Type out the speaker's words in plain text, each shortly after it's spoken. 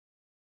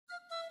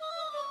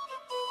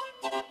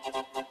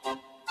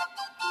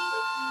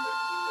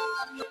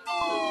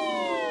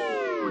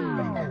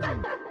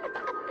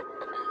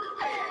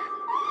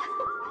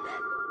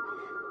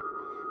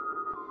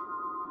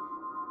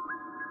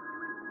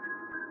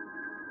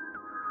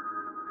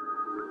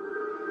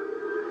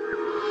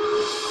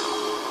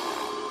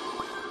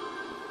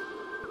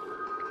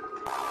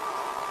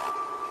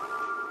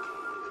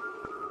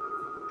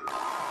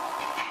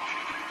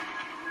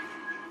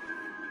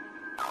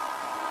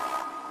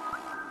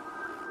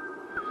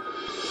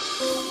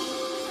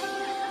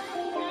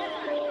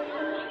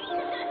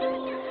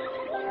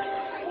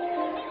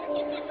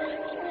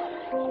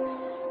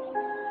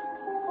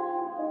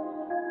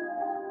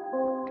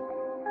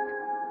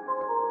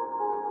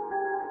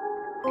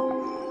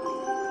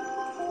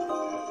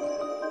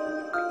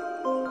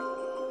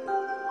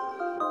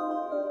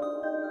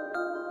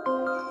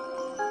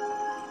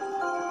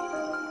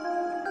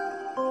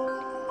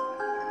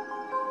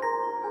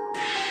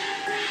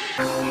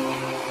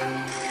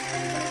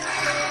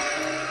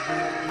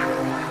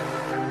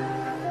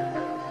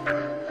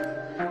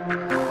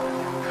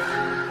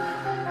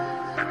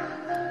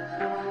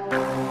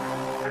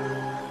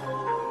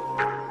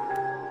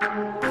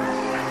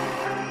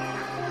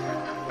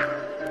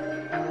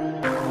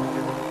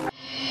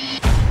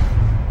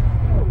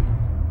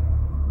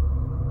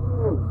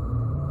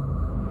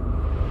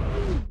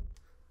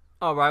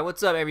Alright,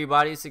 what's up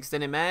everybody? It's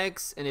Extended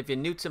Max, and if you're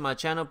new to my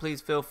channel,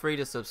 please feel free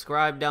to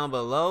subscribe down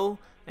below.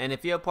 And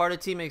if you're a part of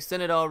Team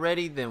Extended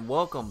already, then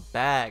welcome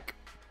back.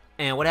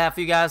 And what I have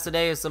for you guys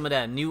today is some of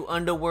that new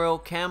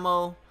Underworld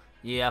Camo.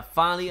 Yeah, I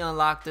finally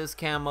unlocked this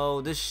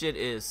camo. This shit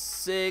is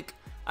sick.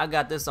 I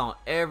got this on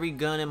every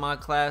gun in my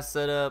class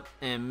setup,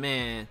 and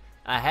man,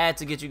 I had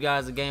to get you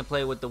guys a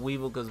gameplay with the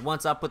Weevil, because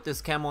once I put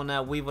this camo on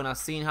that Weevil and I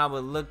seen how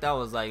it looked, I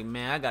was like,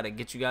 man, I gotta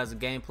get you guys a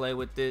gameplay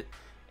with it.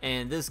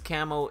 And this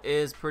camo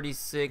is pretty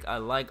sick. I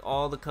like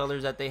all the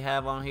colors that they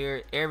have on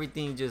here.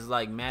 Everything just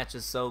like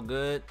matches so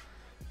good.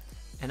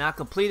 And I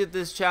completed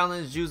this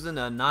challenge using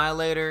the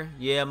Annihilator.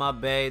 Yeah, my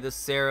bae, the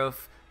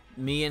Seraph.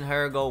 Me and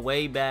her go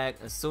way back.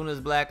 As soon as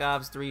Black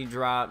Ops 3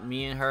 dropped,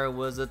 me and her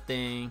was a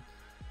thing.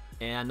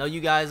 And I know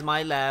you guys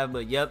might laugh,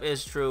 but yep,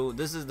 it's true.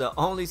 This is the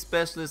only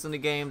specialist in the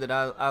game that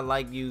I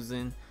like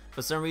using.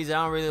 For some reason,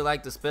 I don't really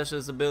like the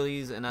specialist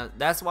abilities, and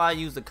that's why I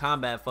use the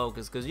combat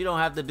focus, because you don't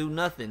have to do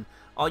nothing.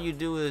 All you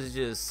do is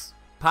just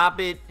pop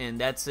it, and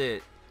that's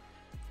it.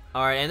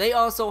 Alright, and they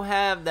also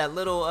have that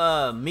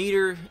little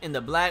meter in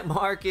the black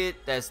market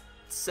that's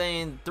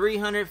saying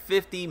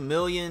 350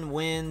 million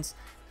wins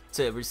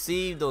to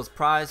receive those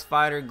prize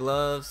fighter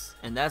gloves,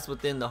 and that's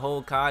within the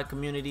whole COD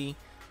community.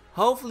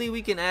 Hopefully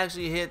we can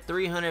actually hit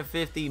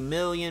 350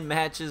 million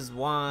matches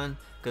won,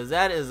 because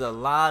that is a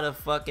lot of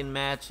fucking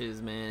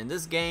matches, man.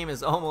 This game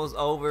is almost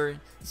over.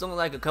 It's only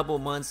like a couple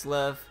months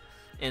left,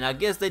 and I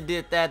guess they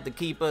did that to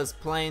keep us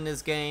playing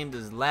this game,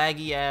 this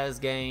laggy ass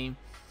game.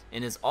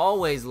 And it's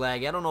always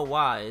laggy. I don't know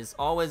why. It's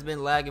always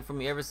been lagging for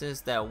me ever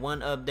since that one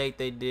update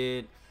they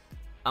did.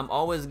 I'm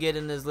always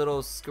getting this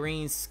little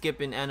screen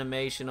skipping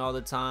animation all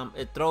the time.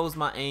 It throws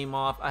my aim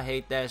off. I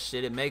hate that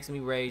shit. It makes me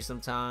rage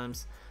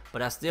sometimes.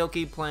 But I still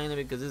keep playing it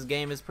because this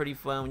game is pretty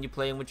fun when you're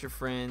playing with your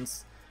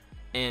friends.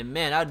 And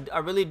man, I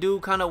really do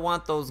kind of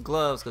want those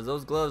gloves, because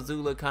those gloves do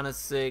look kind of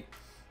sick.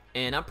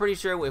 And I'm pretty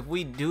sure if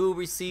we do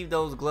receive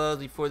those gloves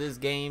before this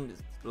game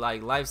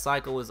like life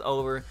cycle is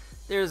over,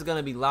 there's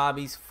gonna be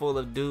lobbies full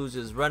of dudes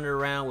just running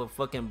around with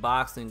fucking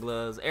boxing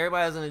gloves.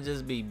 Everybody's gonna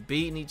just be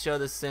beating each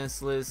other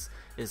senseless.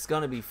 It's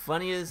gonna be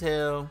funny as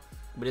hell,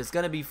 but it's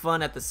gonna be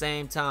fun at the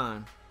same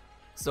time.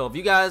 So if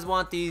you guys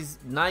want these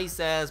nice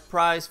ass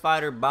prize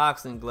fighter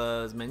boxing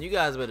gloves, man, you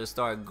guys better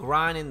start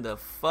grinding the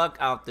fuck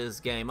out this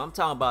game. I'm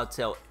talking about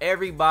tell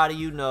everybody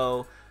you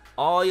know,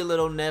 all your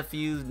little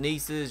nephews,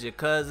 nieces, your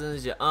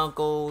cousins, your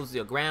uncles,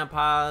 your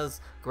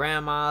grandpas,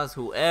 grandmas,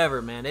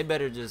 whoever, man, they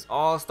better just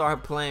all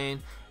start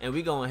playing, and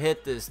we gonna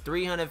hit this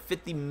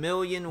 350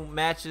 million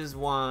matches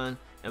won,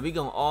 and we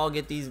gonna all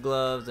get these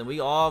gloves, and we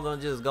all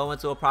gonna just go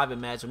into a private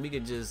match, and we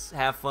could just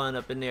have fun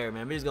up in there,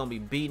 man. We're just gonna be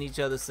beating each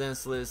other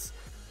senseless.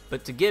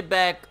 But to get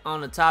back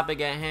on the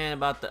topic at hand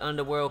about the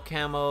Underworld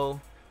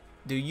Camo,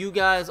 do you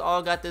guys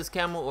all got this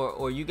camo,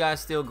 or you guys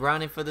still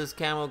grinding for this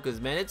camo? Because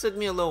man, it took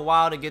me a little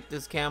while to get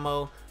this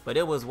camo, but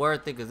it was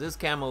worth it, because this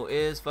camo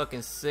is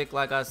fucking sick,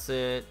 like I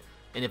said.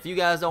 And if you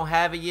guys don't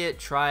have it yet,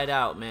 try it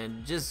out,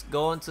 man. Just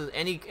go into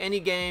any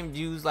game,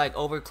 use like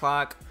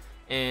overclock,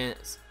 and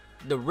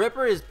the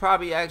Ripper is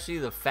probably actually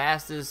the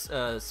fastest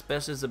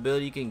specialist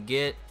ability you can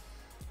get.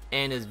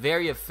 And it's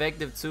very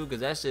effective too, because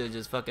that shit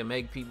just fucking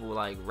make people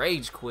like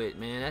rage quit,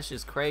 man. That's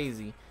just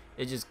crazy.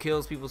 It just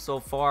kills people so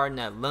far, and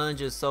that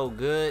lunge is so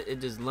good.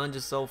 It just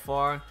lunges so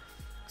far.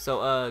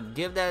 So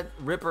give that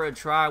Ripper a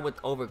try with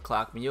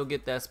overclock, man. You'll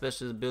get that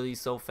special ability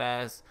so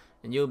fast,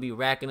 and you'll be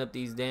racking up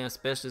these damn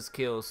specialist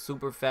kills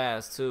super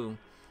fast too.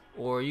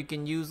 Or you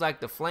can use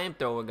like the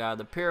flamethrower guy,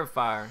 the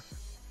purifier.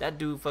 That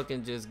dude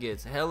fucking just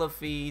gets hella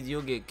feeds.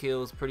 You'll get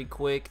kills pretty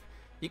quick.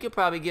 You could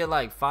probably get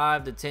like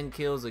 5 to 10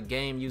 kills a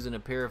game using a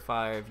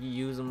purifier if you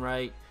use them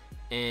right,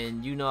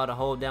 and you know how to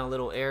hold down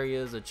little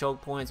areas or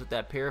choke points with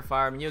that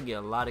purifier. I mean, you'll get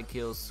a lot of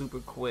kills super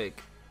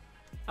quick.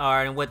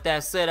 Alright, and with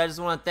that said, I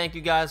just want to thank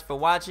you guys for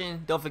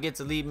watching. Don't forget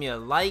to leave me a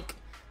like.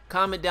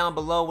 Comment down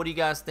below, what do you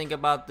guys think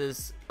about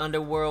this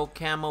Underworld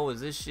Camo? Is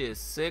this shit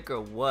sick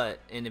or what?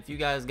 And if you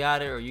guys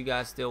got it, or you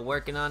guys still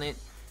working on it.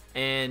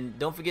 And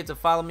don't forget to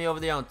follow me over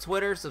there on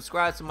Twitter.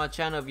 Subscribe to my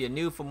channel if you're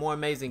new for more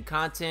amazing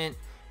content.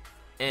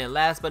 And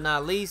last but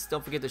not least,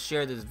 don't forget to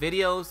share this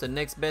video. It's the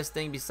next best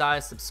thing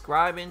besides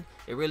subscribing.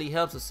 It really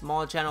helps a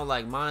small channel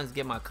like mine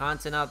get my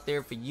content out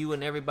there for you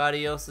and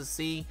everybody else to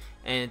see.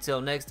 And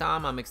until next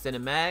time, I'm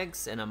Extended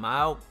Mags, and I'm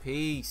out.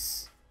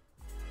 Peace.